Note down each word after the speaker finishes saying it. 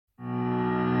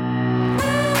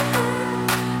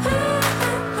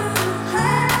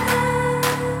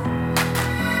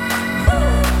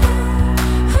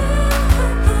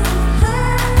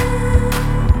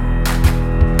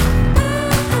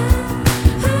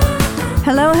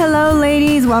Hello, hello,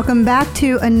 ladies. Welcome back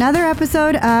to another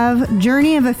episode of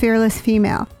Journey of a Fearless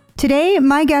Female. Today,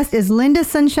 my guest is Lynda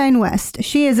Sunshine West.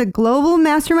 She is a global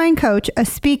mastermind coach, a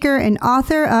speaker, and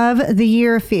author of The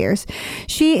Year of Fears.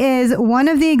 She is one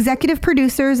of the executive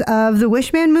producers of the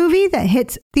Wishman movie that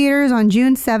hits theaters on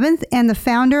June 7th and the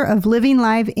founder of Living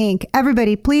Live, Inc.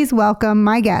 Everybody, please welcome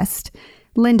my guest,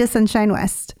 Lynda Sunshine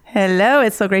West. Hello.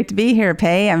 It's so great to be here,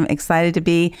 Pay. I'm excited to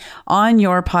be on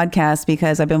your podcast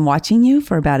because I've been watching you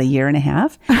for about a year and a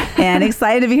half and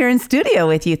excited to be here in studio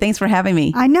with you. Thanks for having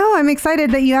me. I know. I'm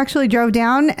excited that you actually drove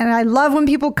down, and I love when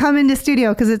people come into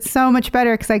studio because it's so much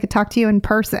better because I could talk to you in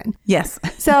person. Yes.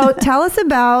 So tell us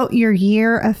about your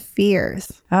Year of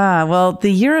Fears. Well,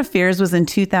 the Year of Fears was in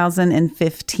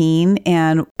 2015.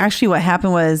 And actually what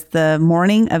happened was the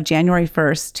morning of January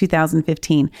 1st,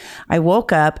 2015, I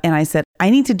woke up and I said, I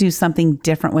need to do something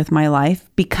different with my life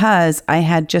because I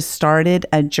had just started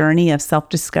a journey of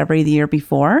self-discovery the year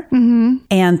before. Mm-hmm.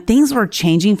 And things were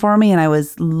changing for me. And I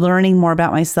was learning more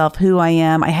about myself, who I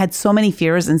am. I had so many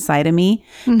fears inside of me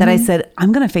that I said,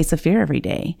 I'm going to face a fear every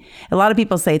day. A lot of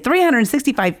people say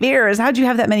 365 fears. How'd you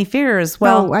have that many fears?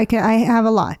 Well, I have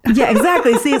a lot. Yeah,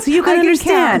 exactly. See, so you can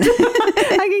understand.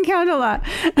 I can count a lot.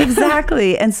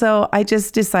 Exactly. And so I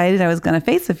just decided I was going to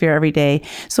face a fear every day.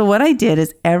 So what I did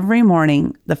is every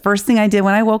morning, the first thing I did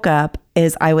when I woke up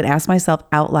is I would ask myself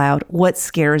out loud, what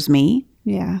scares me?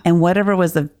 Yeah. And whatever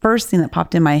was the first thing that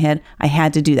popped in my head, I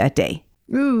had to do that day.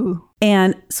 Ooh.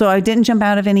 And so I didn't jump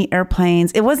out of any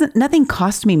airplanes. Nothing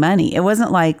cost me money. It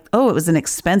wasn't like, oh, it was an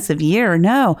expensive year.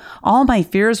 No, all my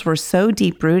fears were so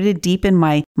deep rooted, deep in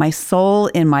my soul,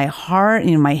 in my heart,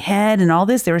 in my head and all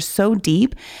this. They were so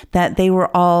deep that they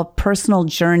were all personal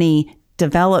journey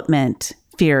development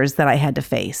fears that I had to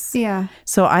face. Yeah.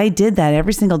 So I did that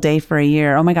every single day for a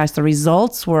year. Oh my gosh, the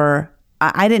results were,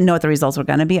 I didn't know what the results were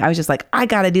going to be. I was just like, I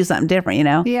got to do something different, you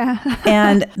know? Yeah.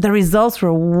 And the results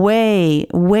were way,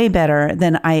 way better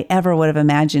than I ever would have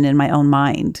imagined in my own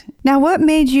mind. Now, what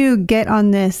made you get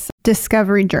on this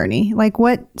discovery journey? Like,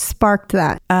 what sparked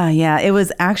that? Yeah, it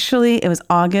was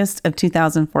August of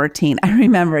 2014. I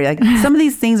remember, like, some of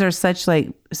these things are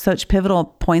such pivotal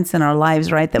points in our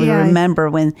lives, right? That we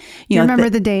remember when, you know, remember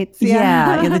the dates.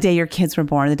 Yeah. The day your kids were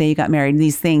born, the day you got married,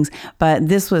 these things. But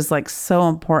this was like so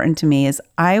important to me is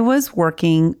I was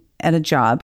working at a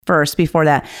job. First, before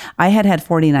that, I had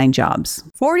 49 jobs.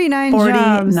 49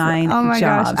 jobs. Oh my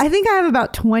jobs. gosh. I think I have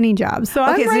about 20 jobs. So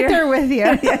I'm right there with you.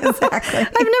 Yeah, exactly.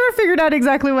 I've never figured out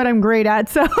exactly what I'm great at.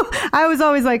 So I was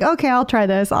always like, okay, I'll try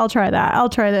this. I'll try that. I'll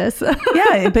try this.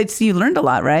 Yeah, but you learned a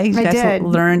lot, right? You I did.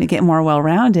 Learn to get more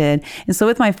well-rounded. And so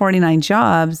with my 49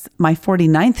 jobs, my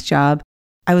 49th job,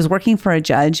 I was working for a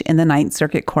judge in the Ninth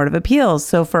Circuit Court of Appeals.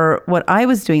 So for what I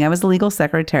was doing, I was a legal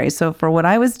secretary. So for what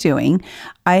I was doing,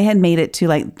 I had made it to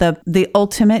like the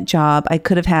ultimate job I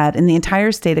could have had in the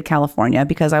entire state of California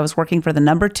because I was working for the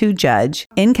number 2 judge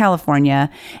in California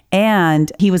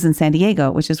and he was in San Diego,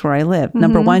 which is where I live.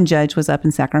 Number 1 judge was up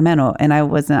in Sacramento and I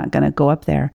was not going to go up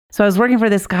there. So I was working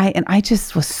for this guy and I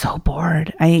just was so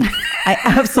bored. I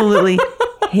absolutely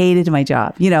hated my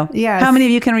job. You know, yes. How many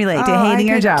of you can relate to hating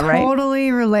your job, right?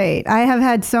 Totally relate. I have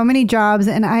had so many jobs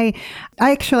and I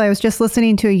was just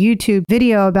listening to a YouTube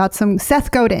video about some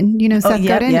Seth Godin, you know, Seth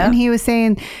Godin. Yeah. And he was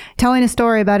telling a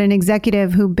story about an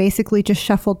executive who basically just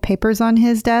shuffled papers on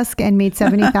his desk and made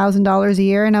 $70,000 a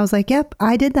year. And I was like, yep,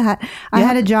 I did that. I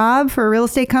had a job for a real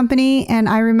estate company. And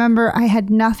I remember I had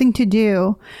nothing to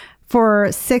do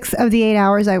for 6 of the 8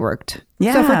 hours I worked.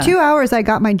 Yeah. So for 2 hours, I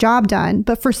got my job done.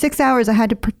 But for 6 hours, I had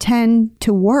to pretend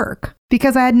to work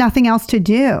because I had nothing else to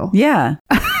do. Yeah.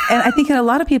 And I think a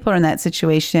lot of people are in that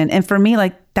situation. And for me,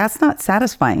 like, that's not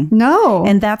satisfying. No.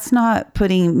 And that's not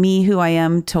putting me, who I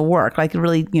am, to work, like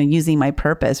really, you know, using my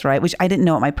purpose, right? Which I didn't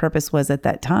know what my purpose was at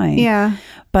that time. Yeah.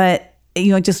 But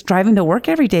you know, just driving to work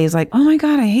every day is like, oh my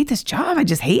God, I hate this job. I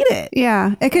just hate it.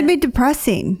 Yeah. It could be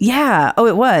depressing. Yeah. Oh,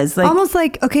 it was. Like, almost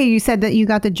like, okay, you said that you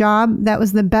got the job. That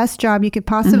was the best job you could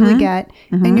possibly get.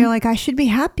 And you're like, I should be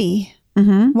happy.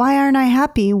 Why aren't I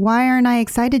happy? Why aren't I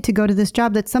excited to go to this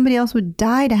job that somebody else would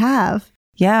die to have?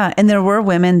 Yeah. And there were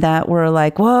women that were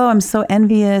like, whoa, I'm so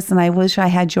envious and I wish I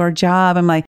had your job. I'm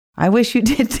like, I wish you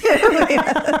did too.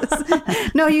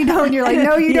 No, you don't. You're like,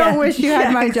 no, you don't wish you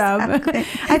had my job.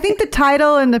 I think the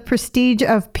title and the prestige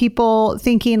of people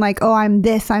thinking like, oh, I'm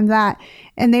this, I'm that.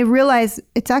 And they realize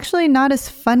it's actually not as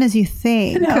fun as you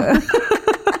think. No.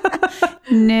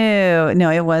 No,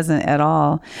 it wasn't at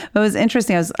all. But it was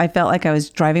interesting. I felt like I was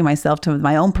driving myself to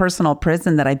my own personal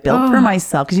prison that I built for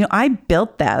myself. Because, I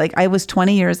built that. Like, I was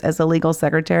 20 years as a legal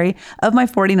secretary. Of my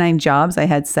 49 jobs, I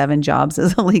had 7 jobs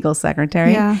as a legal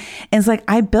secretary. Yeah. And it's like,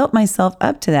 I built myself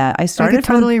up to that. I started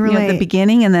from the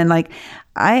beginning, and then like,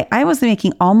 I was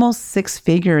making almost 6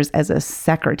 figures as a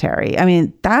secretary. I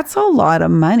mean, that's a lot of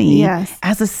money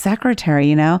as a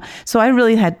secretary, So I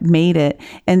really had made it.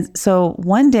 And so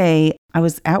one day I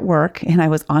was at work and I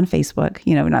was on Facebook.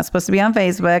 We're not supposed to be on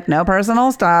Facebook. No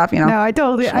personal stuff, No, I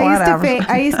totally.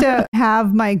 I used to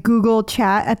have my Google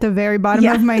chat at the very bottom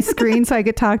of my screen so I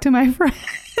could talk to my friends.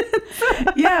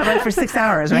 Like for 6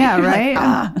 hours, right? Yeah,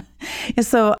 right. And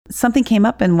so something came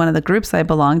up in one of the groups I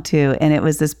belonged to, and it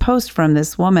was this post from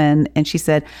this woman, and she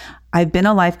said, I've been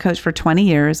a life coach for 20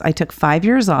 years. I took 5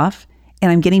 years off,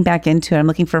 and I'm getting back into it. I'm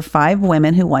looking for 5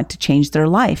 women who want to change their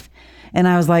life. And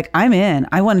I was like, I'm in.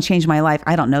 I want to change my life.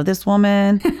 I don't know this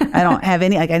woman. I don't have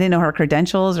any, I didn't know her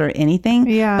credentials or anything.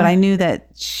 Yeah. But I knew that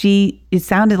it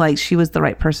sounded like she was the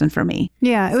right person for me.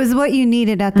 Yeah. It was what you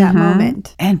needed at that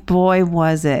moment. And boy,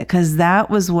 was it. Because that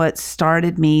was what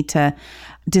started me to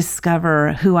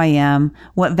discover who I am,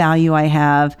 what value I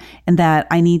have, and that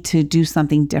I need to do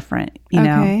something different,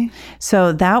 know?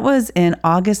 So that was in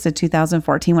August of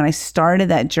 2014 when I started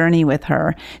that journey with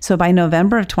her. So by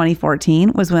November of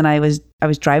 2014 was when I was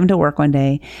driving to work one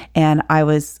day, and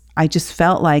I just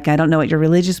felt like, I don't know what your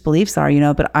religious beliefs are,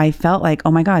 but I felt like,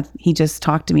 oh my God, he just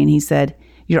talked to me and he said,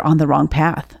 you're on the wrong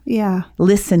path. Yeah.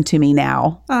 Listen to me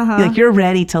now. Like, you're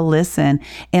ready to listen.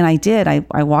 And I did.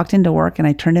 I walked into work and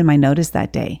I turned in my notice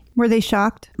that day. Were they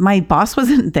shocked? My boss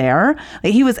wasn't there.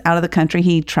 Like, he was out of the country.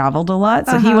 He traveled a lot.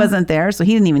 So he wasn't there. So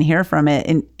he didn't even hear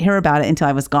about it until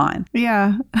I was gone.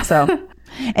 Yeah. So,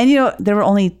 and there were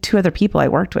only 2 other people I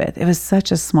worked with. It was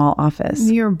such a small office.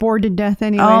 You were bored to death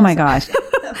anyway. Oh my gosh.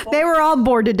 They were all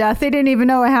bored to death. They didn't even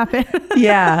know what happened.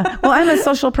 Yeah. Well, I'm a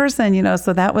social person,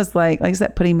 so that was like I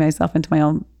said, putting myself into my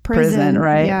own prison,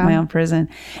 right? Yeah. My own prison.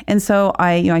 And so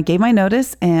I gave my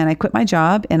notice and I quit my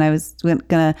job, and I was going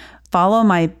to follow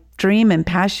my dream and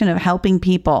passion of helping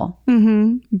people.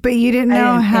 But you didn't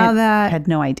know I had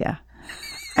no idea.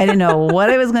 I didn't know what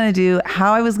I was going to do,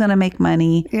 how I was going to make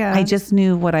money. Yeah. I just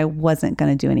knew what I wasn't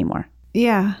going to do anymore.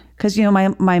 Yeah. Because,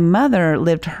 my mother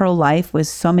lived her life with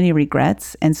so many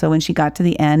regrets. And so when she got to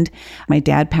the end, my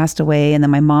dad passed away, and then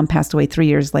my mom passed away 3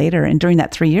 years later. And during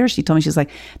that 3 years, she told me, she's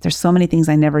like, there's so many things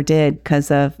I never did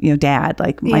because of, dad.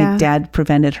 Like, my dad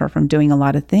prevented her from doing a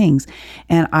lot of things.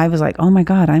 And I was like, oh my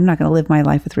God, I'm not going to live my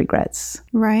life with regrets.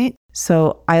 Right.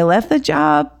 So I left the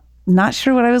job, not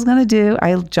sure what I was going to do.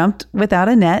 I jumped without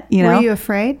a net, Were you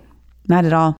afraid? Not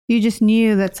at all. You just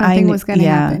knew that something was going to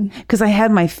happen. Because I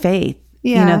had my faith.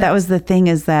 Yeah. That was the thing,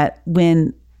 is that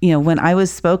when I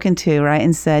was spoken to, right,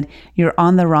 and said, you're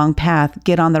on the wrong path,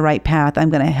 get on the right path.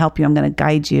 I'm going to help you. I'm going to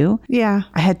guide you. Yeah.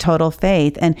 I had total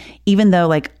faith. And even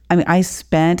though I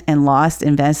spent and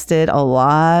invested a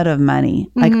lot of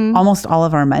money, like almost all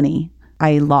of our money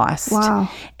I lost. Wow.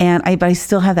 But I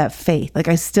still have that faith. Like,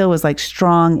 I still was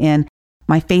strong, and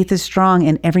my faith is strong.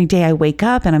 And every day I wake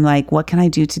up and I'm like, what can I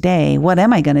do today? What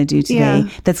am I going to do today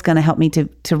that's going to help me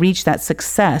to reach that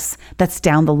success that's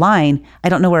down the line? I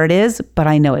don't know where it is, but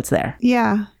I know it's there.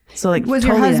 Yeah. So was totally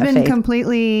your husband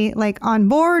completely on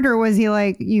board, or was he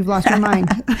like, you've lost your mind?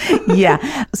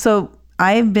 Yeah. So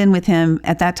I've been with him,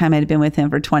 at that time, I'd been with him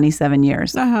for 27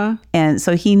 years. And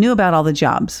so he knew about all the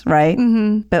jobs, right?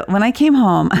 But when I came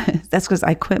home, that's because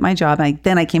I quit my job.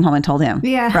 Then I came home and told him.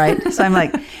 Yeah. Right. So I'm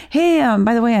like, hey,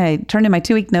 by the way, I turned in my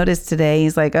 2-week notice today.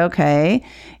 He's like, okay.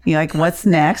 What's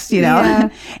next? Yeah.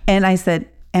 And I said,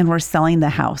 and we're selling the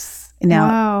house.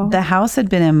 Now, the house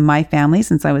had been in my family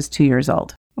since I was 2 years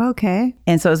old. Okay.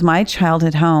 And so it was my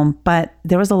childhood home, but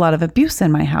there was a lot of abuse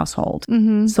in my household.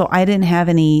 So I didn't have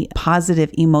any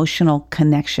positive emotional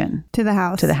connection to the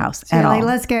house. So at all.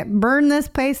 Let's burn this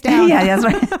place down. Yeah, that's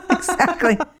right.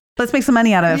 Exactly. Let's make some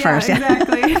money out of it first.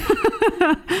 Exactly.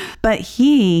 But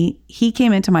he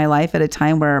came into my life at a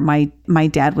time where my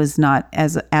dad was not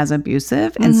as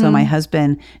abusive. And so my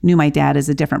husband knew my dad as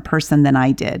a different person than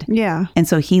I did. Yeah. And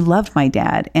so he loved my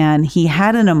dad, and he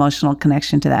had an emotional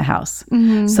connection to that house.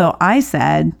 So I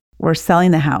said, we're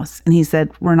selling the house. And he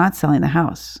said, we're not selling the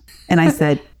house. And I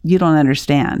said, you don't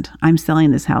understand. I'm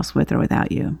selling this house with or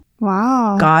without you.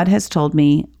 Wow. God has told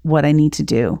me what I need to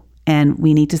do. And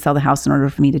we need to sell the house in order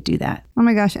for me to do that. Oh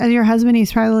my gosh. As your husband,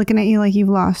 he's probably looking at you like you've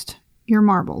lost your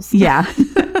marbles. Yeah.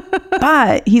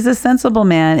 But he's a sensible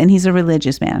man, and he's a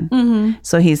religious man.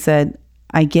 So he said,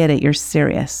 I get it. You're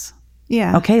serious.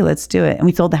 Yeah. Okay, let's do it. And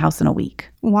we sold the house in a week.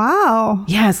 Wow.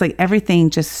 Yeah. It's like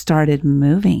everything just started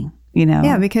moving.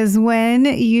 Yeah, because when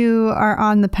you are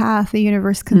on the path, the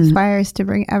universe conspires to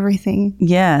bring everything.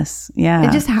 Yes. Yeah.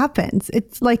 It just happens.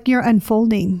 It's like you're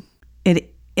unfolding.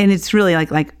 And it's really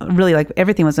like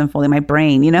everything was unfolding in my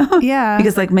brain, Yeah.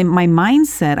 Because like my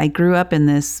mindset, I grew up in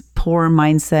this poor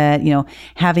mindset,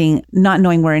 not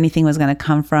knowing where anything was going to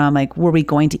come from. Like, were we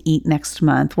going to eat next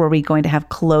month? Were we going to have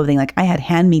clothing? Like, I had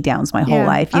hand-me-downs my whole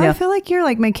life, I feel like you're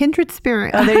like my kindred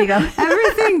spirit. Oh, there you go.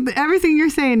 Everything you're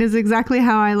saying is exactly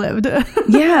how I lived.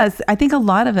 Yes. I think a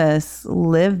lot of us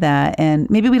live that, and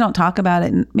maybe we don't talk about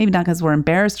it, and maybe not because we're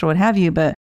embarrassed or what have you,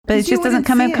 but it just doesn't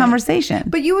come in conversation.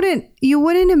 But you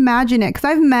wouldn't imagine it, because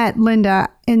I've met Lynda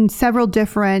in several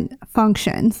different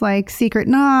functions, like Secret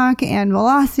Knock and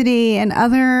Velocity and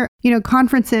other,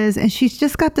 conferences. And she's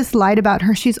just got this light about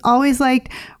her. She's always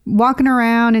like walking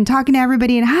around and talking to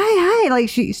everybody and hi. Like,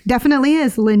 she definitely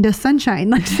is Lynda Sunshine.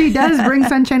 Like, she does bring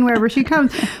sunshine wherever she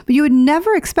comes. But you would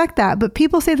never expect that. But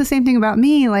people say the same thing about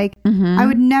me. Like, I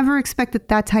would never expect that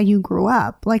that's how you grew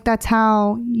up. Like,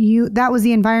 that was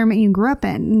the environment you grew up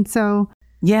in. And so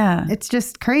yeah, it's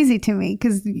just crazy to me,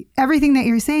 because everything that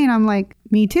you're saying, I'm like,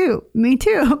 me too.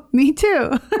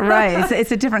 Right.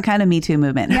 It's a different kind of Me Too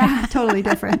movement. Yeah, totally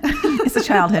different. It's a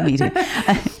childhood Me Too.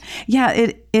 Yeah,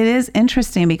 it is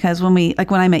interesting, because when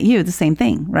I met you, the same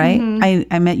thing, right?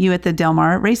 I met you at the Del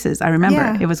Mar races. I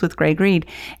remember it was with Greg Reed.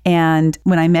 And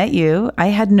when I met you, I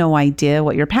had no idea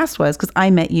what your past was, because I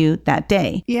met you that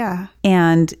day. Yeah.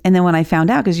 And then when I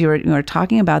found out, because you were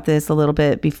talking about this a little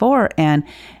bit before, and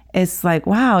it's like,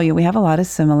 wow, we have a lot of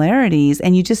similarities,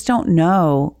 and you just don't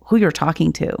know who you're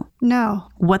talking to. No.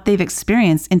 What they've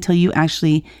experienced until you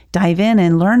actually dive in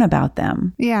and learn about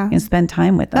them. Yeah. And spend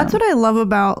time with them. That's what I love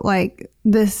about like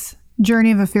this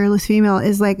journey of a fearless female,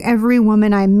 is like every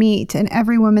woman I meet and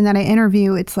every woman that I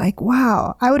interview, it's like,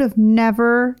 wow, I would have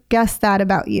never guessed that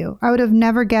about you. I would have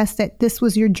never guessed that this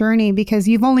was your journey, because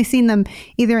you've only seen them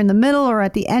either in the middle or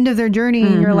at the end of their journey.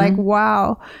 And you're like,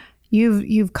 wow,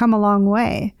 you've come a long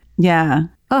way. Yeah.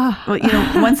 Well,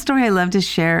 one story I love to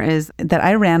share is that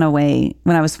I ran away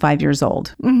when I was 5 years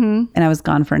old, and I was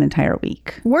gone for an entire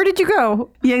week. Where did you go?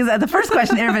 Yeah, the first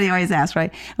question everybody always asks,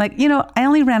 right? Like, I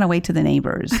only ran away to the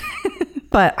neighbors,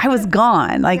 but I was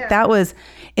gone. Like that was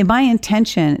my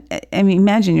intention. I mean,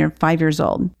 imagine you're 5 years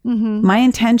old. My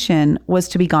intention was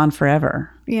to be gone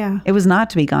forever. Yeah. It was not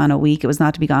to be gone a week. It was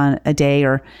not to be gone a day,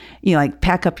 or, like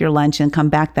pack up your lunch and come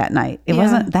back that night. It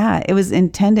wasn't that. It was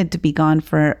intended to be gone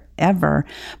forever.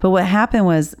 But what happened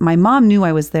was my mom knew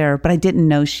I was there, but I didn't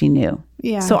know she knew.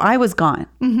 Yeah. So I was gone.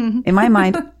 In my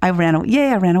mind, I ran away.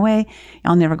 Yeah, I ran away.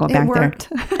 I'll never go back there.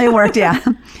 It worked, yeah.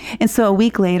 And so a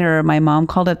week later, my mom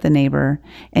called up the neighbor,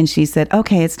 and she said,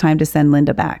 okay, it's time to send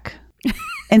Lynda back.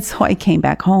 And so I came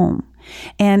back home.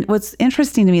 And what's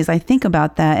interesting to me is I think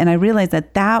about that, and I realized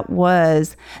that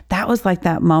was like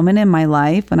that moment in my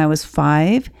life when I was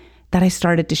 5 that I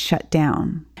started to shut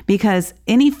down. Because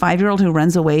any 5-year-old who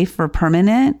runs away for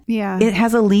permanent, it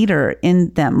has a leader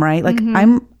in them, right? Like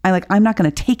I'm not going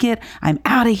to take it. I'm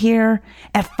out of here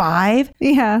at 5.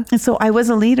 Yeah. And so I was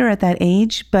a leader at that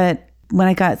age, but when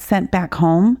I got sent back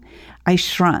home, I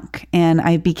shrunk and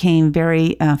I became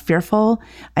very fearful.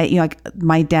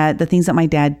 My dad, the things that my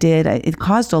dad did, it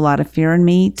caused a lot of fear in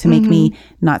me to make me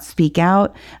not speak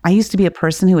out. I used to be a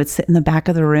person who would sit in the back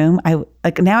of the room.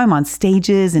 Now I'm on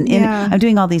stages and I'm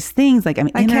doing all these things. Like I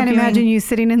can't imagine you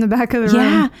sitting in the back of the room.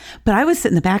 Yeah, but I would sit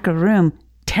in the back of the room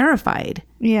terrified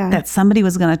that somebody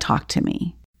was going to talk to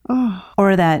me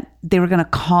or that they were going to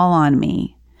call on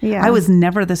me. Yeah. I was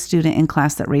never the student in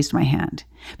class that raised my hand,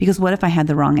 because what if I had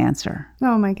the wrong answer?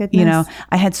 Oh my goodness.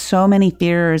 I had so many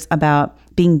fears about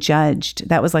being judged.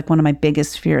 That was like one of my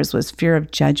biggest fears, was fear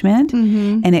of judgment.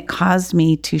 And it caused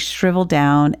me to shrivel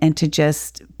down and to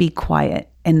just be quiet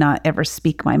and not ever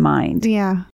speak my mind.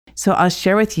 Yeah. So I'll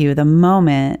share with you the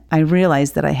moment I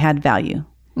realized that I had value.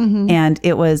 And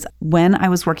it was when I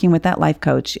was working with that life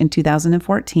coach in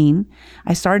 2014,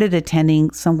 I started attending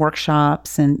some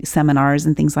workshops and seminars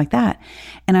and things like that.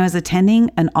 And I was attending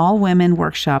an all-women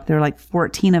workshop. There were like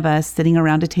 14 of us sitting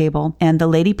around a table. And the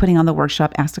lady putting on the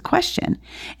workshop asked a question.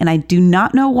 And I do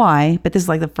not know why, but this is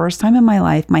like the first time in my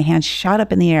life, my hand shot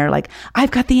up in the air. Like,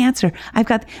 I've got the answer. I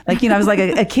was like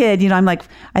a kid, I'm like,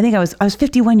 I think I was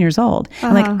 51 years old.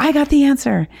 I'm like, I got the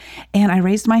answer. And I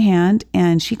raised my hand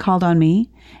and she called on me.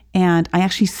 And I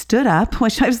actually stood up,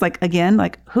 which I was like, again,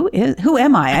 like, who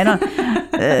am I? I don't,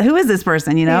 who is this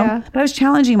person, Yeah. But I was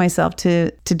challenging myself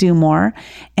to do more.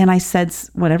 And I said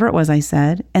whatever it was I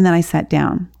said. And then I sat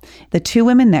down. The 2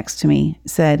 women next to me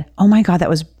said, oh my God, that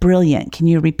was brilliant. Can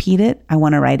you repeat it? I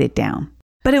want to write it down.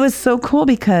 But it was so cool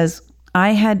because I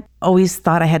had always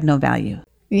thought I had no value.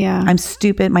 Yeah. I'm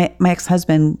stupid. My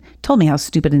ex-husband told me how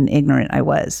stupid and ignorant I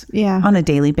was on a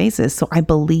daily basis. So I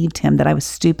believed him that I was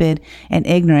stupid and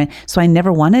ignorant. So I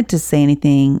never wanted to say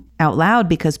anything out loud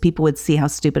because people would see how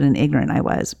stupid and ignorant I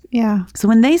was. Yeah. So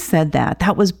when they said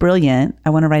that was brilliant. I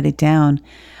want to write it down.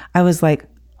 I was like,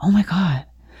 oh my God.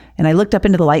 And I looked up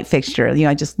into the light fixture.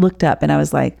 I just looked up and I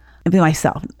was like,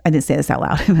 myself, I didn't say this out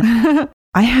loud.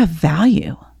 I have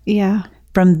value. Yeah.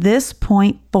 From this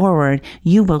point forward,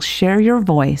 you will share your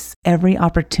voice every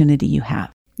opportunity you have.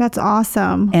 That's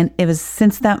awesome. And it was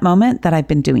since that moment that I've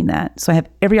been doing that. So I have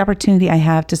every opportunity I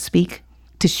have to speak,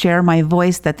 to share my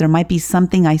voice, that there might be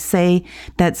something I say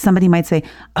that somebody might say,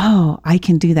 oh, I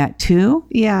can do that too.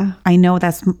 Yeah. I know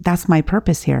that's my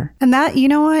purpose here. And that, you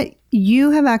know what?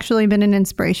 You have actually been an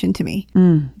inspiration to me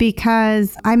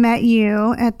because I met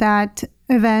you at that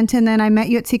event and then I met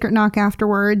you at Secret Knock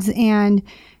afterwards, and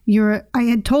I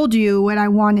had told you what I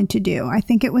wanted to do. I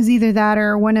think it was either that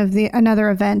or one of the another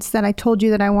events that I told you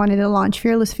that I wanted to launch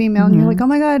Fearless Female. And you're like, oh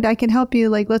my God, I can help you.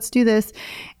 Like, let's do this.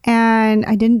 And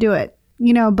I didn't do it,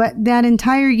 but that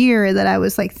entire year that I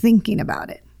was like thinking about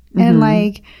it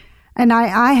and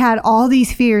I had all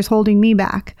these fears holding me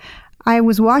back. I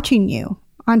was watching you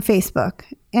on Facebook.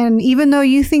 And even though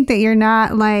you think that you're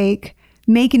not like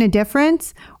making a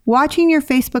difference, watching your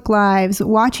Facebook lives,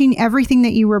 watching everything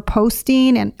that you were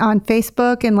posting and on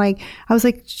Facebook, and I was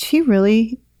like, she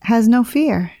really has no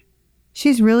fear.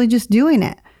 She's really just doing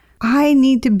it. I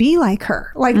need to be like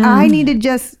her. I need to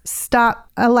just stop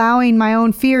allowing my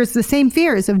own fears, the same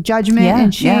fears of judgment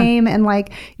and shame and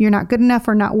you're not good enough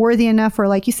or not worthy enough, or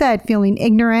like you said, feeling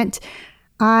ignorant.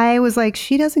 I was like,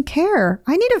 she doesn't care.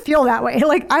 I need to feel that way.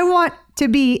 I want to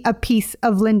be a piece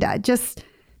of Lynda, just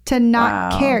to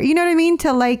not care. You know what I mean?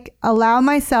 To allow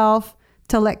myself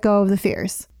to let go of the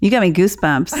fears. You got me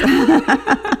goosebumps.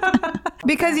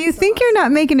 Because you think you're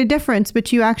not making a difference,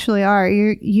 but you actually are.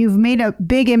 You've made a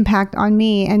big impact on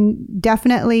me. And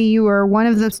definitely you were one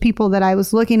of those people that I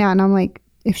was looking at and I'm like,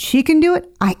 if she can do it,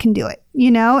 I can do it,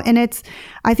 And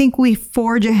I think we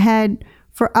forge ahead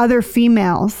for other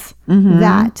females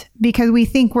that because we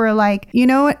think we're like, you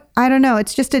know what? I don't know.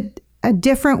 It's just a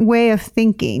different way of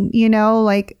thinking,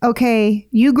 okay,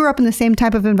 you grew up in the same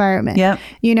type of environment. Yep.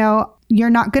 You're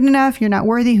not good enough. You're not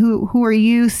worthy. Who are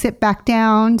you? Sit back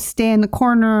down, stay in the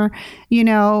corner,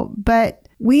 but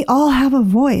we all have a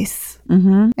voice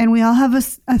and we all have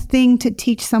a thing to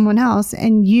teach someone else.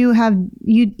 And you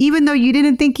even though you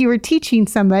didn't think you were teaching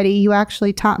somebody, you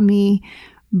actually taught me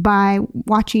by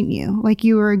watching you.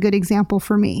 You were a good example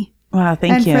for me. Wow,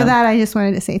 thank you. And for that, I just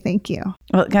wanted to say thank you.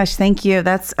 Well, gosh, thank you.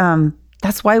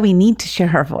 That's why we need to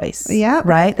share our voice. Yeah.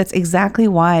 Right? That's exactly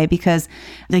why, because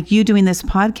you doing this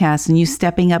podcast and you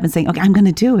stepping up and saying, okay, I'm going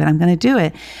to do it. I'm going to do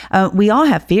it. We all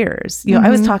have fears. I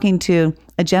was talking to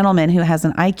a gentleman who has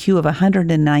an IQ of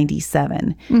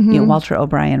 197, Walter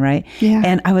O'Brien, right? Yeah.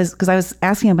 And I was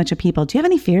asking a bunch of people, do you have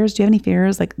any fears? Do you have any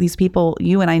fears? These people,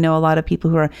 you and I know a lot of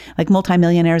people who are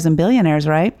multimillionaires and billionaires,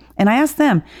 right? And I asked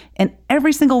them, and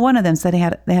every single one of them said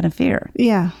they had a fear.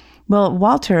 Yeah. Well,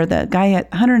 Walter, the guy at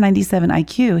 197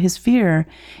 IQ, his fear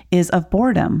is of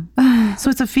boredom. So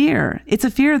it's a fear. It's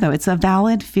a fear, though. It's a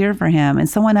valid fear for him. And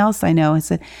someone else I know has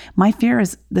said, my fear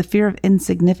is the fear of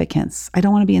insignificance. I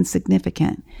don't want to be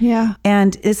insignificant. Yeah.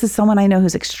 And this is someone I know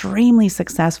who's extremely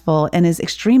successful and is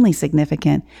extremely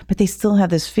significant, but they still have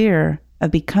this fear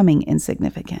of becoming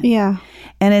insignificant. Yeah.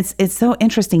 And it's so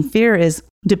interesting. Fear is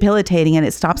debilitating and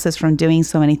it stops us from doing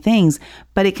so many things,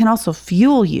 but it can also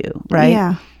fuel you, right?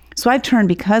 Yeah. So I've turned,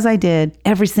 because I did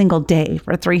every single day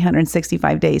for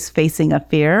 365 days facing a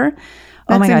fear.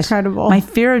 That's oh my gosh, incredible. My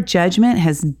fear of judgment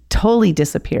has totally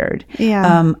disappeared.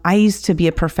 Yeah. I used to be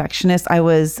a perfectionist. I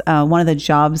was one of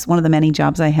the many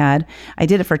jobs I had. I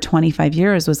did it for 25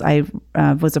 years. I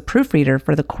was a proofreader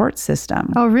for the court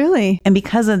system. Oh, really? And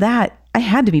because of that, I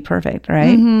had to be perfect,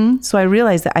 right? So I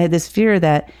realized that I had this fear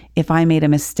that if I made a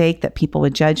mistake, that people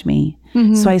would judge me.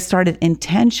 So I started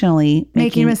intentionally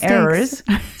making errors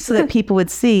so that people would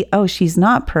see, oh, she's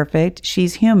not perfect.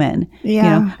 She's human.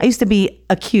 Yeah. I used to be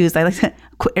accused, I like to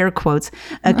air quotes,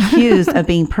 accused of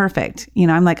being perfect.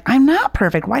 I'm like, I'm not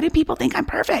perfect. Why do people think I'm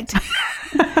perfect?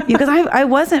 Because I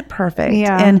wasn't perfect.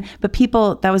 Yeah. But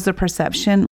people, that was the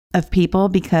perception of people,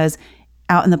 because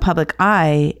out in the public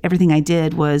eye, everything I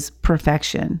did was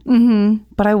perfection.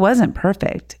 But I wasn't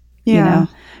perfect. you know?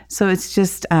 So it's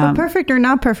just... but perfect or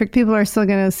not perfect, people are still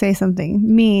going to say something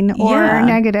mean or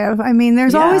negative. I mean,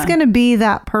 there's always going to be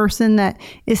that person that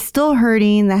is still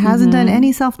hurting, that hasn't done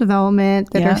any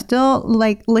self-development, that are still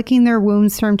like licking their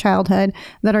wounds from childhood,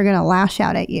 that are going to lash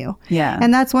out at you. Yeah.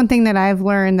 And that's one thing that I've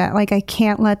learned, that like I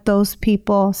can't let those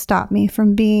people stop me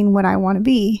from being what I want to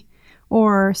be,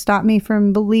 or stop me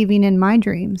from believing in my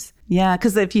dreams. Yeah,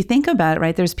 because if you think about it,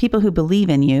 right, there's people who believe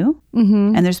in you,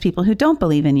 and there's people who don't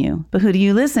believe in you. But who do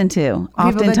you listen to?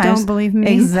 People that don't believe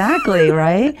me. Exactly,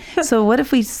 right? So what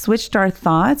if we switched our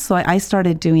thoughts? So I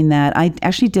started doing that. I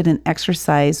actually did an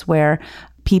exercise where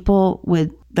people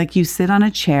would, like, you sit on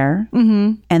a chair,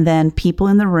 and then people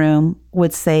in the room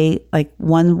would say like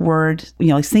one word, you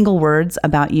know, like single words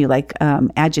about you, like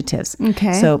adjectives.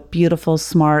 Okay. So beautiful,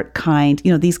 smart, kind,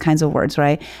 you know, these kinds of words,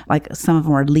 right? Like some of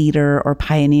them were leader or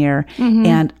pioneer.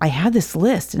 And I had this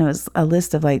list, and it was a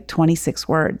list of like 26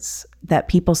 words that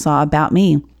people saw about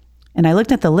me. And I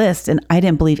looked at the list, and I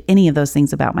didn't believe any of those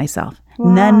things about myself.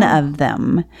 Wow. None of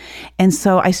them. And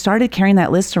so I started carrying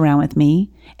that list around with me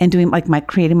and doing like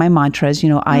creating my mantras, you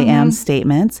know, I am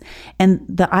statements. And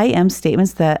the I am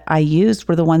statements that I used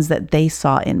were the ones that they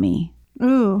saw in me.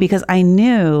 Ooh. Because I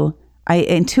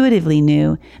intuitively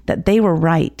knew that they were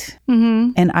right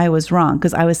and I was wrong,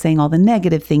 because I was saying all the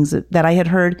negative things that I had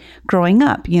heard growing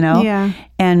up, you know? Yeah.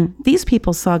 And these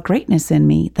people saw greatness in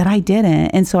me that I didn't.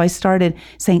 And so I started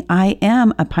saying, I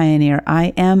am a pioneer.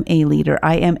 I am a leader.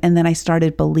 I am. And then I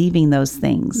started believing those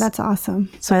things. That's awesome.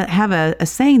 So I have a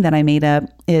saying that I made up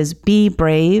is, be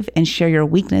brave and share your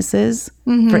weaknesses.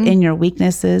 For in your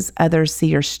weaknesses, others see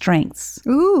your strengths.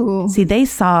 Ooh. See, they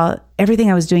saw everything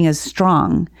I was doing as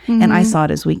strong, and I saw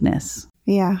it as weakness.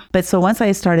 Yeah. But so once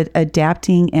I started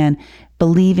adapting and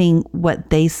believing what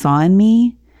they saw in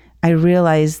me, I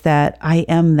realized that I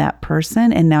am that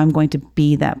person, and now I'm going to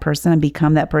be that person and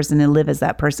become that person and live as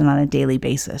that person on a daily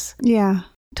basis. Yeah.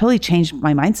 Totally changed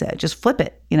my mindset. Just flip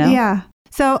it, you know? Yeah.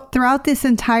 So throughout this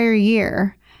entire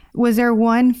year, was there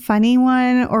one funny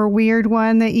one or weird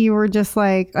one that you were just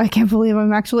like, I can't believe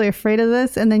I'm actually afraid of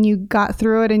this? And then you got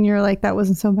through it and you're like, that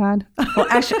wasn't so bad? Well,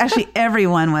 actually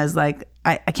everyone was like,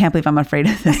 I can't believe I'm afraid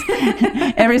of this.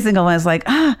 Every single one was like,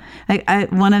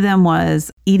 one of them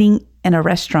was eating in a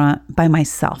restaurant by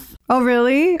myself. Oh,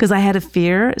 really? Because I had a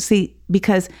fear. See,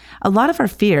 because a lot of our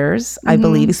fears, I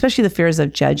believe, especially the fears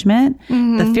of judgment,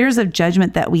 the fears of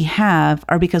judgment that we have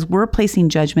are because we're placing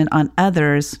judgment on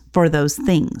others for those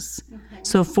things. Okay.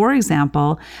 So for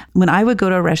example, when I would go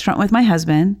to a restaurant with my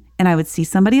husband and I would see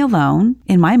somebody alone,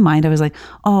 in my mind, I was like,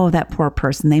 oh, that poor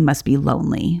person, they must be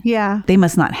lonely. Yeah. They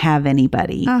must not have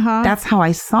anybody. That's how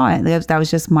I saw it. That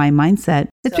was just my mindset.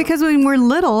 It's because when we're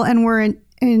little and we're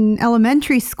in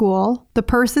elementary school, the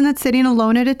person that's sitting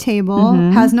alone at a table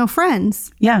has no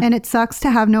friends. Yeah. And it sucks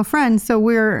to have no friends. So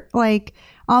we're like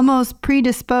almost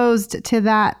predisposed to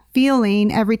that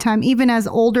feeling every time, even as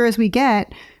older as we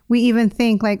get. We even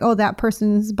think like, oh, that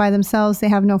person's by themselves. They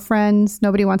have no friends.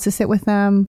 Nobody wants to sit with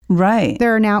them. Right.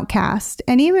 They're an outcast.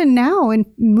 And even now in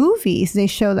movies, they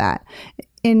show that.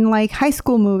 In like high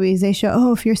school movies, they show,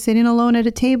 oh, if you're sitting alone at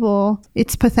a table,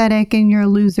 it's pathetic and you're a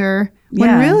loser.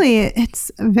 When really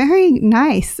it's very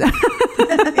nice to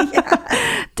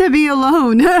be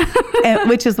alone.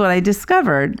 Which is what I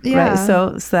discovered. Yeah. Right.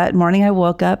 So that morning I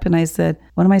woke up and I said,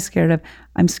 what am I scared of?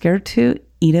 I'm scared to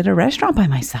eat at a restaurant by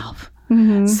myself.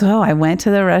 So I went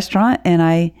to the restaurant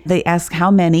and they asked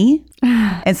how many.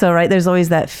 And so, right, there's always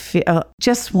that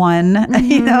just one,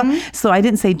 you know. So I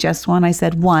didn't say just one. I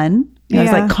said one. I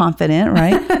was like confident,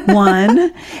 right?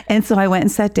 One. And so I went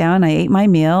and sat down, I ate my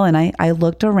meal, and I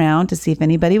looked around to see if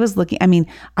anybody was looking. I mean,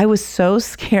 I was so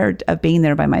scared of being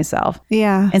there by myself.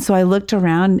 Yeah. And so I looked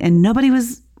around and nobody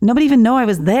even knew I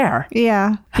was there.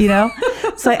 Yeah. You know?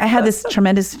 So I had this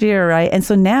tremendous fear, right? And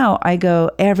so now I go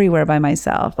everywhere by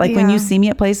myself. Like when you see me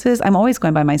at places, I'm always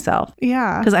going by myself.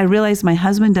 Yeah. Because I realize my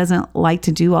husband doesn't like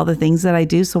to do all the things that I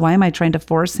do. So why am I trying to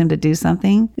force him to do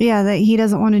something? Yeah, that he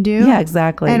doesn't want to do. Yeah,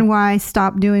 exactly. And why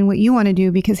stop doing what you want to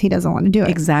do because he doesn't want to do it.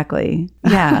 Exactly.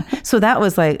 Yeah. So that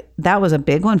was a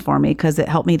big one for me because it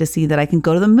helped me to see that I can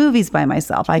go to the movies by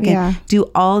myself. I can do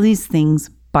all these things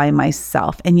by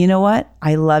myself. And you know what?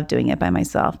 I love doing it by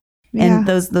myself. Yeah. And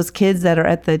those kids that are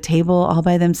at the table all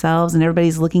by themselves and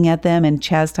everybody's looking at them and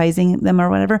chastising them or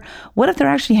whatever, what if they're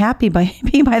actually happy by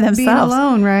being by themselves? Being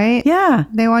alone, right? Yeah.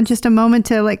 They want just a moment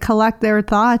to like collect their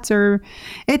thoughts. Or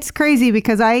it's crazy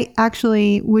because I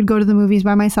actually would go to the movies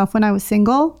by myself when I was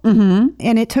single.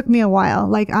 And it took me a while.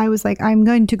 Like I was like, I'm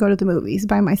going to go to the movies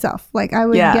by myself. Like I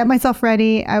would get myself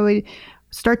ready. I would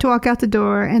start to walk out the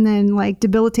door, and then like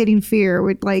debilitating fear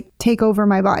would like take over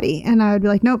my body. And I would be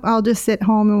like, nope, I'll just sit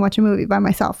home and watch a movie by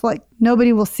myself. Like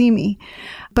nobody will see me.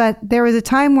 But there was a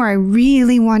time where I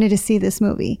really wanted to see this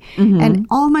movie, and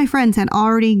all my friends had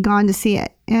already gone to see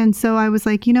it. And so I was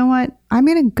like, you know what? I'm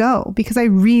going to go because I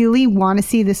really want to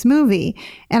see this movie.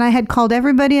 And I had called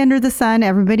everybody under the sun.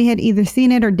 Everybody had either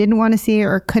seen it or didn't want to see it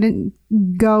or couldn't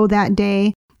go that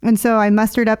day. And so I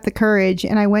mustered up the courage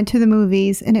and I went to the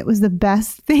movies, and it was the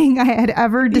best thing I had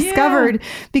ever discovered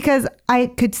because I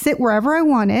could sit wherever I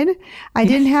wanted. I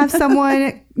didn't have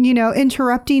someone,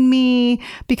 interrupting me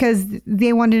because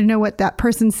they wanted to know what that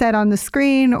person said on the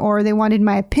screen, or they wanted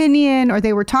my opinion, or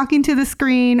they were talking to the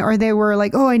screen, or they were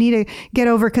like, oh, I need to get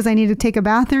over because I need to take a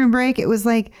bathroom break. It was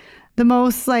like the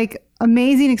most like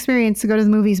amazing experience to go to the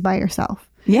movies by yourself.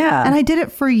 Yeah. And I did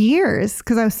it for years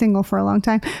because I was single for a long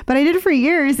time, but I did it for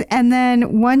years. And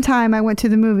then one time I went to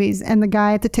the movies and the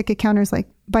guy at the ticket counter is like,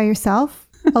 by yourself,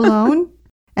 alone?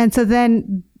 And so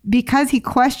then because he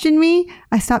questioned me,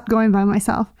 I stopped going by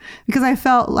myself because I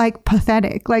felt like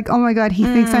pathetic. Like, oh my God, he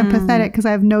thinks I'm pathetic because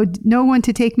I have no one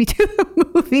to take me to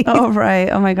the movie. Oh, right.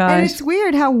 Oh my gosh. And it's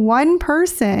weird how one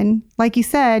person, like you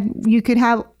said, you could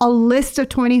have a list of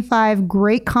 25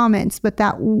 great comments, but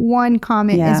that one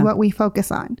comment is what we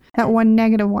focus on, that one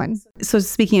negative one. So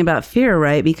speaking about fear,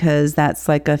 right? Because that's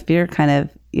like a fear kind of,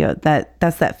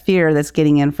 that's that fear that's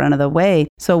getting in front of the way.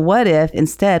 So what if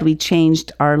instead we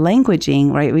changed our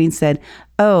languaging, right? We said,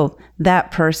 oh,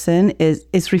 that person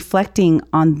is reflecting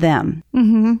on them.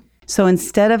 So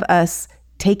instead of us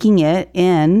taking it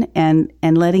in and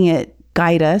letting it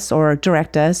guide us or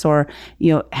direct us or,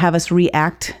 have us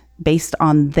react based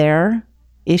on their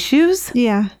issues.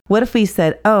 Yeah. What if we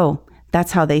said, oh,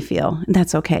 that's how they feel.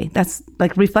 That's okay. That's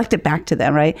like reflect it back to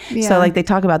them, right? Yeah. So like they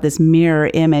talk about this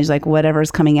mirror image, like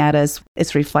whatever's coming at us,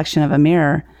 it's a reflection of a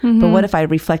mirror. But what if I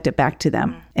reflect it back to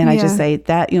them? And I just say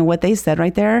that, what they said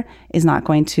right there is not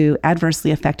going to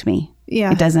adversely affect me.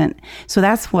 Yeah. It doesn't. So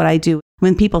that's what I do.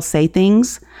 When people say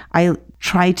things, I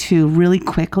try to really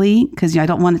quickly, because I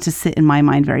don't want it to sit in my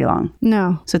mind very long.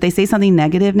 No. So if they say something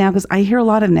negative now, because I hear a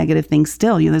lot of negative things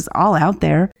still, there's all out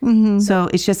there. So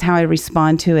it's just how I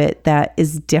respond to it that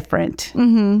is different.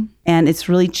 And it's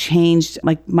really changed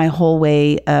like my whole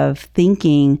way of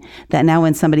thinking, that now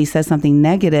when somebody says something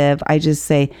negative, I just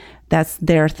say, that's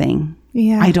their thing.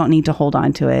 Yeah. I don't need to hold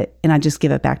on to it. And I just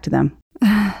give it back to them.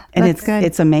 And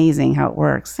it's amazing how it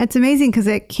works. It's amazing because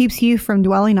it keeps you from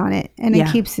dwelling on it, and it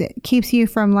keeps you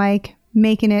from like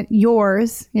making it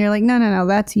yours. You're like, no,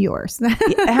 that's yours.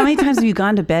 How many times have you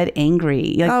gone to bed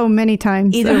angry? Like, oh, many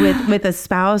times. Either with a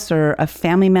spouse or a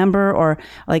family member, or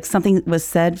like something was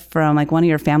said from like one of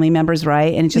your family members,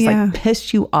 right? And it just like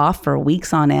pissed you off for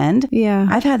weeks on end. Yeah.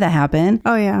 I've had that happen.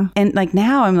 Oh, yeah. And like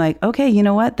now I'm like, okay, you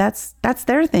know what? That's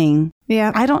their thing.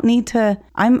 Yeah. I don't need to,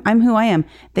 I'm who I am.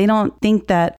 They don't think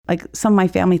that, like some of my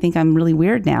family think I'm really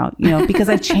weird now, because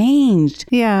I've changed.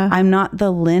 Yeah. I'm not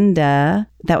the Lynda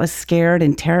that was scared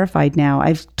and terrified now.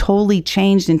 I've totally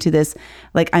changed into this,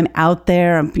 like I'm out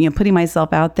there, I'm putting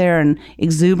myself out there and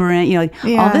exuberant,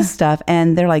 all this stuff.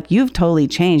 And they're like, you've totally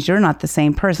changed. You're not the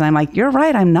same person. I'm like, you're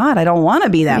right. I'm not. I don't want to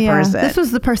be that person. This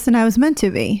was the person I was meant to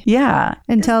be. Yeah.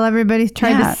 Until everybody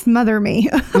tried to smother me.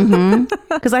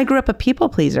 Because I grew up a people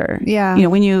pleaser. Yeah.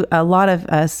 A lot of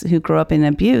us who grow up in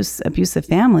abusive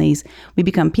families, we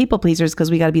become people pleasers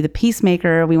because we got to be the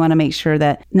peacemaker. We want to make sure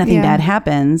that nothing bad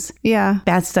happens. Yeah.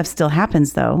 Bad stuff still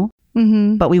happens though.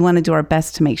 But we want to do our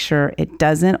best to make sure it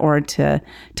doesn't, or to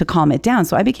calm it down.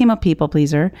 So I became a people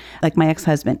pleaser, like my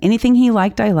ex-husband. Anything he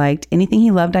liked, I liked. Anything he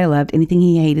loved, I loved. Anything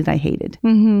he hated, I hated.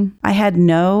 I had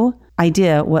no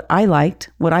idea what I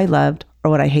liked, what I loved,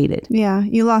 or what I hated. Yeah.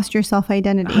 You lost your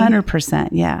self-identity. 100%.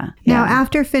 Yeah. Now,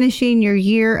 after finishing your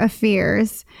year of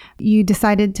fears, you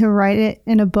decided to write it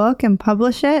in a book and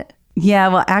publish it? Yeah,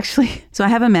 well, actually, so I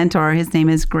have a mentor. His name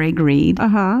is Greg Reed.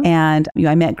 And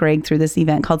I met Greg through this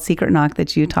event called Secret Knock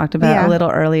that you talked about a little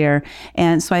earlier.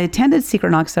 And so I attended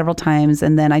Secret Knock several times.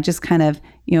 And then I just kind of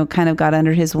got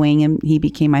under his wing, and he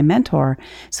became my mentor.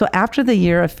 So after the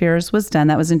year of fears was done,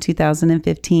 that was in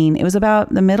 2015. It was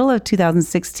about the middle of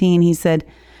 2016. He said,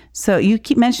 so you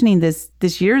keep mentioning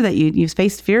this year that you've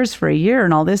faced fears for a year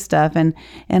and all this stuff. And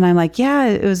I'm like, yeah,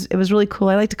 it was really cool.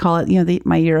 I like to call it,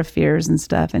 my year of fears and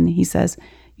stuff. And he says,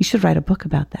 you should write a book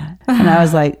about that. And I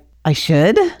was like, I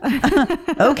should?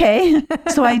 Okay.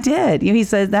 So I did. He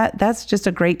said that's just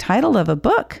a great title of a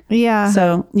book. Yeah.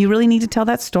 So you really need to tell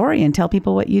that story and tell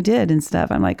people what you did and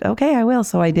stuff. I'm like, okay, I will.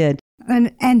 So I did.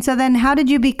 And so then how did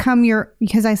you become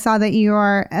because I saw that you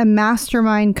are a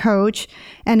mastermind coach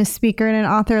and a speaker and an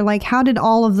author, like how did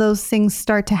all of those things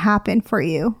start to happen for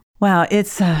you? Wow.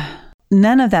 It's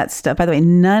none of that stuff. By the way,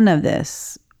 none of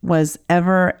this was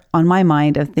ever on my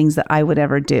mind of things that I would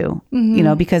ever do,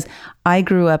 because I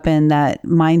grew up in that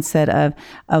mindset of,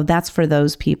 oh, that's for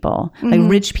those people. Like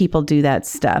rich people do that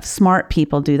stuff. Smart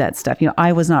people do that stuff.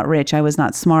 I was not rich. I was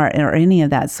not smart or any of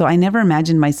that. So I never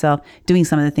imagined myself doing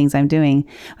some of the things I'm doing.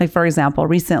 Like, for example,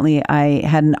 recently I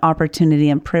had an opportunity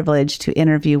and privilege to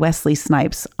interview Wesley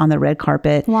Snipes on the red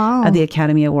carpet of the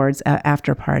Academy Awards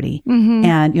after party.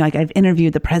 And, like I've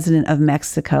interviewed the president of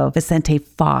Mexico, Vicente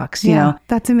Fox,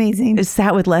 That's amazing.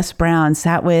 Sat with Les Brown,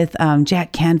 sat with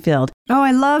Jack Canfield. Oh,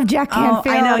 I love Jack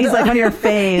Canfield. I know. He's like one of your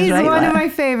faves, He's right? one of my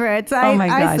favorites. Oh my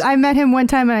gosh. I met him one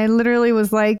time and I literally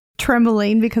was like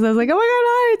trembling because I was like, oh my God,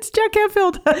 hi, it's Jack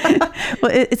Canfield.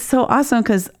 Well, it's so awesome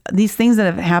because these things that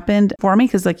have happened for me,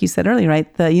 because like you said earlier,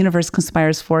 right, the universe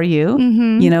conspires for you,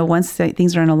 once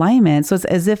things are in alignment. So it's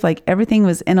as if like everything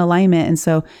was in alignment. And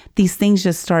so these things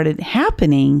just started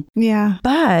happening. Yeah.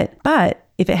 But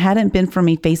if it hadn't been for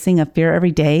me facing a fear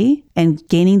every day and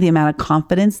gaining the amount of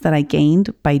confidence that I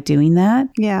gained by doing that,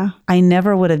 I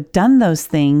never would have done those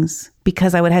things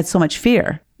because I would have had so much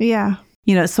fear. Yeah.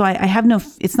 So I have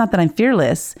it's not that I'm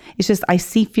fearless. It's just I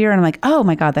see fear and I'm like, oh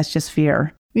my God, that's just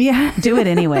fear. Yeah. Do it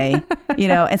anyway,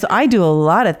 And so I do a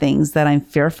lot of things that I'm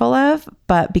fearful of,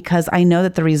 but because I know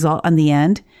that the result on the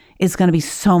end is going to be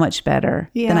so much better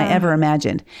than I ever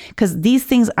imagined. Because these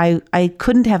things, I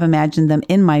couldn't have imagined them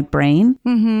in my brain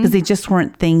because they just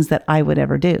weren't things that I would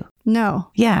ever do.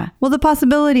 No. Yeah. Well, the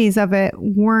possibilities of it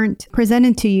weren't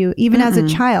presented to you, even as a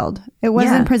child. It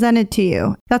wasn't presented to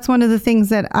you. That's one of the things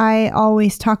that I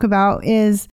always talk about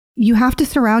is you have to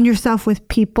surround yourself with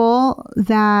people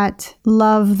that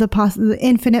love the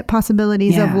infinite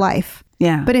possibilities of life.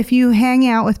 Yeah. But if you hang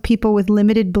out with people with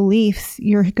limited beliefs,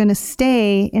 you're going to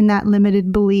stay in that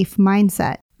limited belief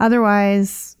mindset.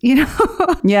 Otherwise, you're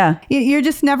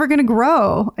just never going to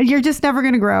grow. You're just never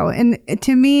going to grow. And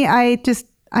to me, I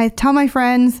tell my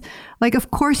friends, like,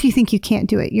 of course you think you can't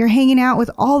do it. You're hanging out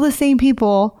with all the same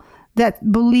people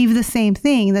that believe the same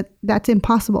thing, that's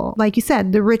impossible. Like you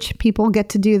said, the rich people get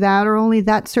to do that, or only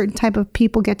that certain type of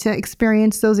people get to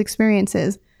experience those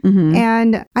experiences.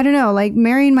 And I don't know, like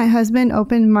marrying my husband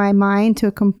opened my mind to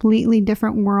a completely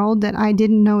different world that I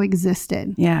didn't know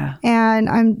existed. Yeah.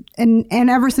 And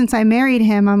ever since I married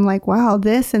him, I'm like, wow,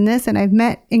 this and this. And I've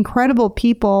met incredible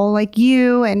people like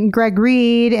you and Greg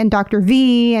Reed and Dr.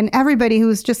 V and everybody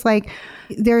who's just like,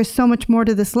 there's so much more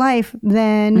to this life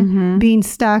than being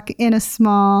stuck in a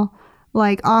small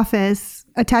like office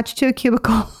attached to a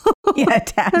cubicle.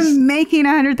 Attached. Making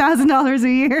 $100,000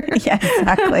 a year. Yeah,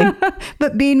 exactly.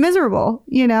 But being miserable,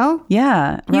 Yeah.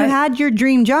 Right. You had your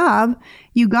dream job,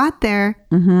 you got there,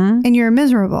 and you're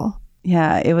miserable.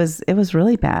 Yeah, it was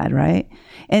really bad, right?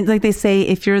 And like they say,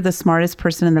 if you're the smartest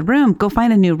person in the room, go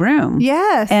find a new room.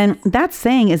 Yes. And that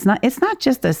saying it's not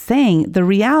just a saying. The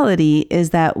reality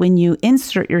is that when you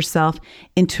insert yourself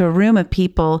into a room of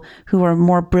people who are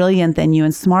more brilliant than you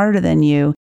and smarter than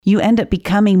you end up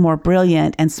becoming more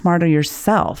brilliant and smarter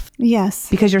yourself. Yes.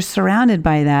 Because you're surrounded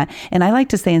by that. And I like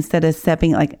to say, instead of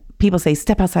stepping, like people say,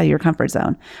 step outside of your comfort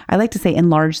zone. I like to say,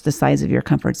 enlarge the size of your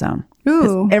comfort zone.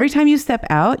 Ooh. Every time you step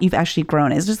out, you've actually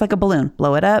grown. It's just like a balloon.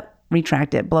 Blow it up,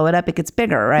 retract it, blow it up, it gets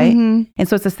bigger, right? And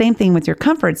so it's the same thing with your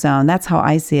comfort zone. That's how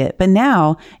I see it. But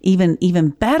now, even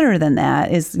better than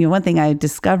that is, one thing I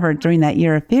discovered during that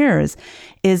year of fears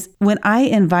is when I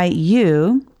invite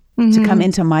you to come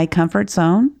into my comfort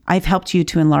zone, I've helped you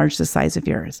to enlarge the size of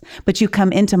yours. But you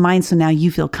come into mine, so now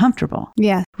you feel comfortable.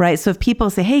 Yeah. Right? So if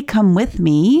people say, hey, come with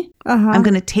me, I'm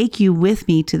going to take you with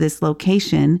me to this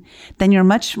location, then you're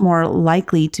much more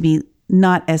likely to be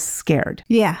not as scared.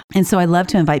 Yeah. And so I love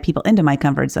to invite people into my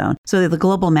comfort zone. So the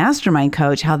Global Mastermind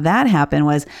Coach, how that happened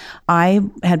was I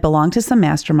had belonged to some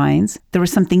masterminds. There were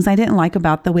some things I didn't like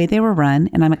about the way they were run.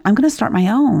 And I'm like, I'm going to start my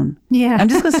own. Yeah. I'm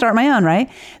just going to start my own, right?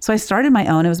 So I started my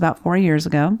own. It was about 4 years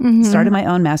ago. Started my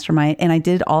own mastermind, and I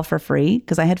did it all for free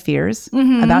because I had fears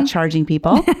about charging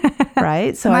people,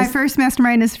 right? So my first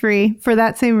mastermind is free for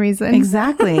that same reason.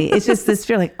 Exactly. It's just this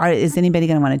fear, like, is anybody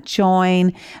going to want to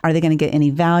join? Are they going to get any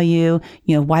value?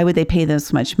 Why would they pay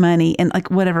this much money? And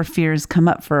like whatever fears come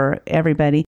up for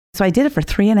everybody. So I did it for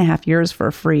 3.5 years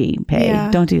for free pay. Yeah.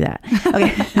 Don't do that.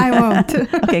 Okay. I won't.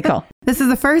 Okay, cool. This is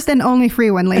the first and only free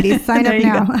one, ladies. Sign up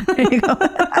now. There you go.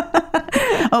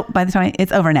 Oh, by the time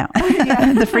it's over now.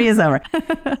 The free is over.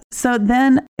 So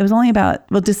then it was only about,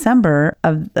 December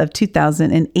of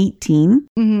 2018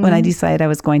 when I decided I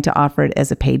was going to offer it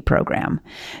as a paid program.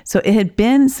 So it had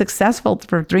been successful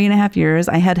for 3.5 years.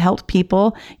 I had helped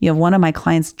people. One of my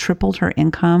clients tripled her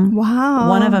income. Wow.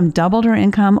 One of them doubled her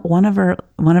income. One of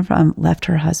them left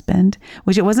her husband,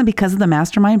 which it wasn't because of the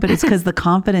mastermind, but it's because the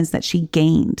confidence that she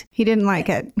gained. He didn't like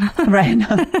it. Right.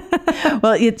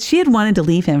 Well, she had wanted to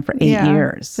leave him for 8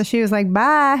 years. So she was like,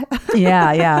 bye.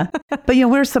 Yeah. But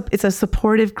it's a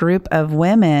supportive group of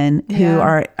women who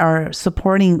are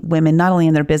supporting women, not only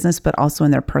in their business, but also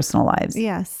in their personal lives.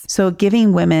 Yes. So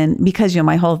giving women, because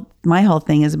my whole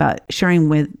thing is about sharing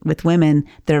with women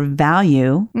their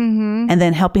value and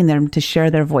then helping them to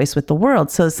share their voice with the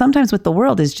world. So sometimes with the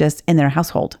world is just in their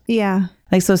household. Yeah.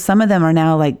 Like, so some of them are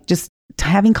now like just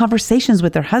having conversations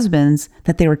with their husbands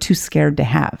that they were too scared to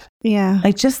have. Yeah.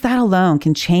 Like just that alone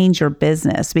can change your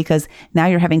business, because now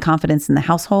you're having confidence in the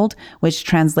household, which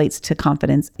translates to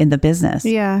confidence in the business.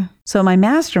 Yeah. So my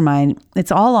mastermind,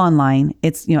 it's all online.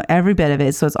 It's, every bit of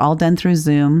it. So it's all done through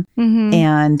Zoom,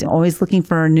 and always looking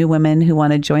for new women who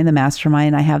want to join the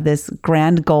mastermind. I have this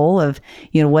grand goal of,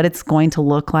 what it's going to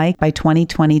look like by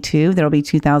 2022. There will be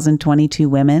 2022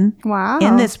 women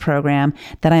in this program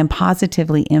that I am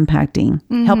positively impacting,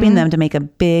 helping them to make a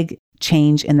big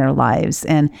change in their lives.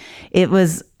 And it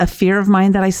was a fear of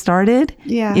mine that I started.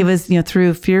 Yeah. It was,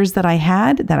 through fears that I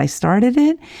had that I started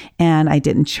it, and I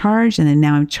didn't charge. And then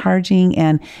now I'm charging.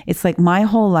 And it's like my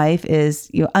whole life is,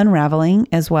 unraveling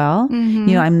as well.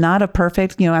 I'm not a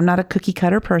perfect, I'm not a cookie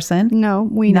cutter person. No,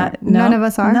 none of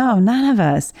us are. No, none of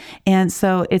us. And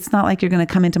so it's not like you're going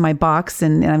to come into my box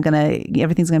and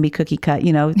everything's going to be cookie cut,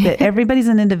 everybody's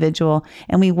an individual,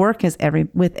 and we work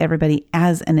with everybody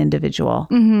as an individual.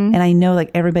 And I know like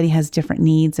everybody has different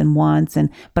needs and wants,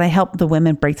 but I help the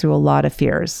women break through a lot of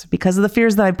fears because of the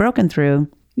fears that I've broken through.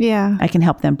 Yeah. I can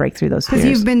help them break through those fears.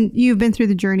 Because you've been through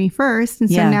the journey first. And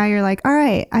so now you're like, all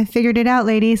right, I figured it out,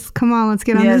 ladies. Come on, let's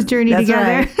get on this journey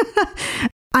together. Right.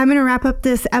 I'm going to wrap up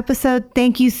this episode.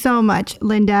 Thank you so much,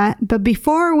 Lynda. But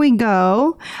before we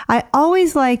go, I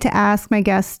always like to ask my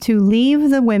guests to leave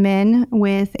the women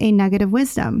with a nugget of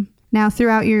wisdom. Now,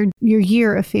 throughout your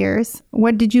year of fears,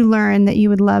 what did you learn that you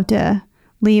would love to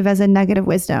leave as a nugget of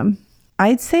wisdom?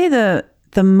 I'd say the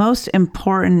most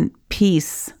important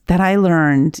piece that I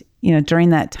learned, during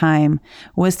that time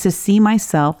was to see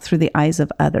myself through the eyes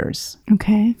of others.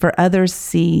 Okay. For others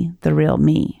see the real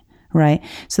me, right?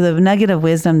 So the nugget of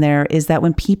wisdom there is that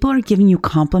when people are giving you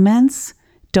compliments,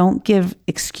 don't give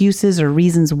excuses or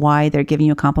reasons why they're giving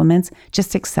you compliments.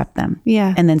 Just accept them.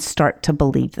 Yeah. And then start to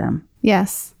believe them.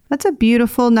 Yes. That's a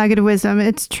beautiful nugget of wisdom.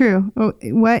 It's true.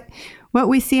 What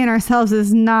we see in ourselves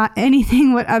is not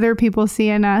anything what other people see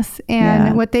in us.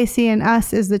 And what they see in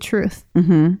us is the truth.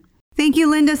 Mm-hmm. Thank you,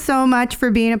 Lynda, so much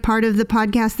for being a part of the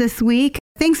podcast this week.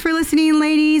 Thanks for listening,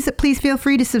 ladies. Please feel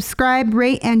free to subscribe,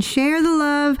 rate, and share the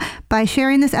love by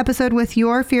sharing this episode with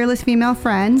your fearless female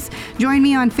friends. Join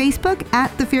me on Facebook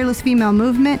at The Fearless Female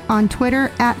Movement, on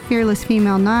Twitter at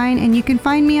FearlessFemale9, and you can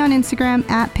find me on Instagram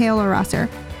at Paola Rosser.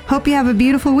 Hope you have a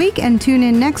beautiful week, and tune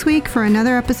in next week for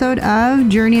another episode of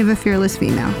Journey of a Fearless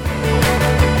Female.